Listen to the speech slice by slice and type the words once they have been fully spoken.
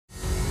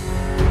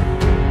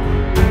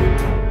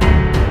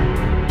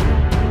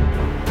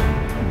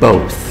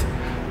both.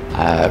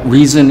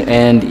 Reason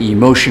and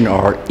emotion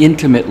are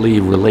intimately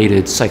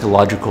related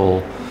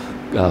psychological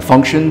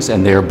functions,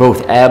 and they're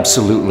both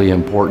absolutely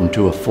important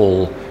to a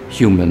full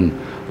human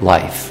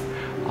life.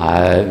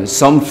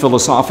 Some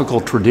philosophical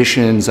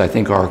traditions, I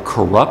think, are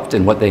corrupt,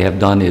 and what they have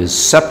done is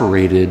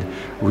separated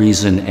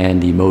reason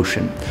and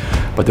emotion.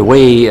 But the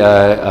way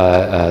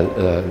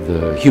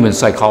the human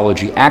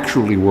psychology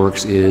actually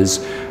works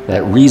is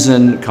that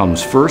reason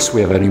comes first.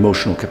 We have an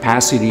emotional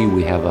capacity.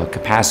 We have a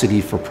capacity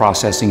for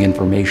processing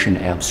information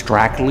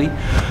abstractly.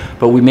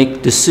 But we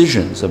make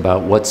decisions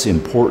about what's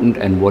important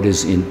and what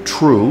is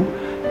true.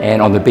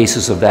 And on the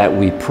basis of that,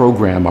 we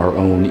program our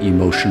own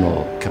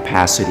emotional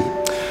capacity.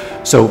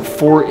 So,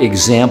 for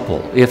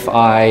example, if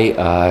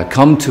I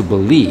come to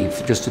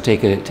believe, just to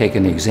take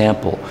an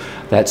example,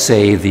 that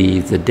say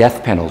the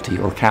death penalty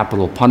or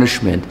capital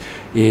punishment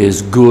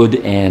is good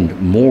and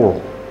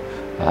moral,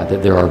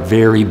 that there are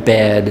very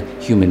bad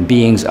human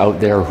beings out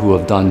there who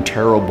have done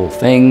terrible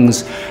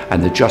things,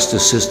 and the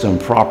justice system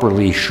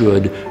properly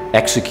should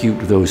execute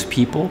those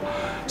people.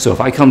 So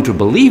if I come to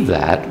believe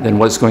that, then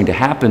what's going to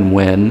happen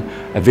when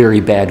a very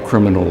bad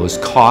criminal is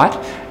caught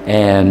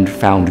and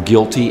found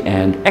guilty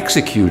and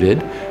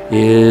executed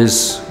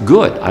is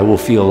good. I will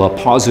feel a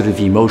positive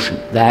emotion.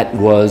 That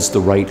was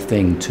the right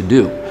thing to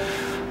do.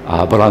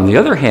 But on the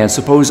other hand,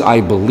 suppose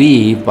I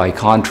believe, by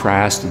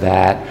contrast,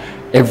 that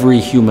every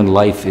human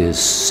life is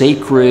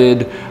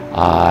sacred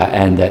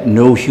and that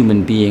no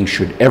human being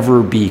should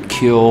ever be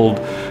killed,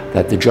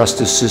 that the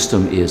justice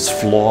system is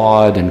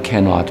flawed and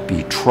cannot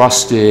be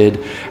trusted,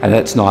 and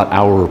that's not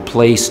our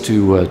place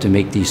to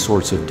make these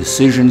sorts of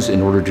decisions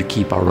in order to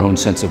keep our own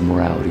sense of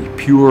morality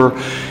pure.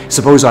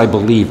 Suppose I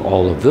believe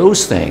all of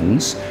those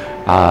things,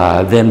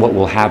 then what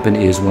will happen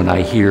is when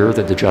I hear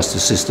that the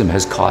justice system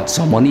has caught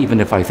someone, even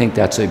if I think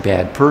that's a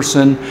bad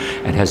person,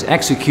 and has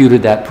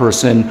executed that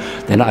person,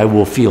 then I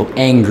will feel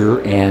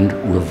anger and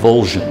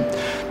revulsion.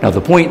 Now,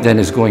 the point then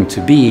is going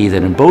to be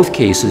that in both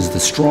cases,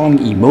 the strong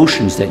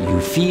emotions that you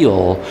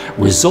feel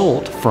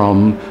result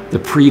from the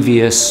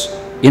previous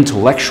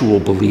intellectual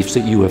beliefs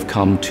that you have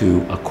come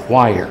to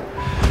acquire.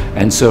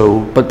 And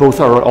so, but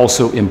both are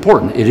also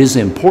important. It is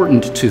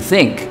important to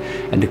think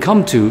and to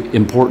come to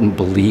important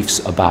beliefs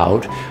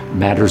about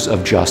matters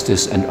of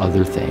justice and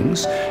other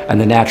things.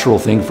 And the natural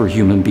thing for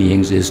human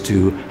beings is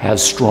to have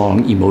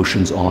strong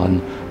emotions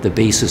on the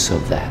basis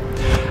of that.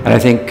 And I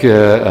think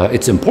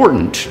it's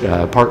important,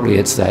 partly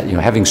it's that,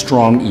 having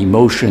strong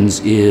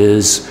emotions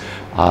is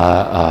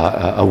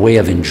a way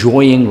of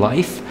enjoying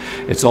life.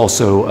 It's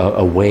also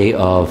a way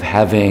of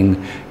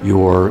having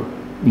your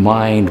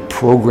mind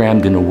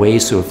programmed in a way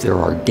so if there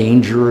are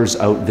dangers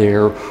out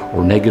there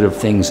or negative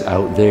things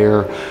out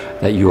there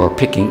that you are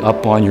picking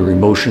up on, your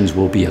emotions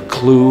will be a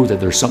clue that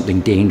there's something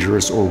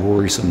dangerous or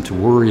worrisome to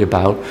worry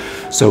about.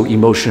 So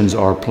emotions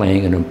are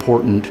playing an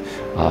important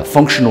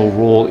functional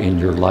role in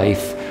your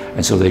life,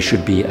 and so they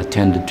should be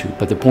attended to.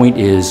 But the point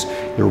is,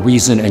 your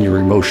reason and your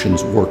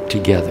emotions work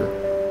together.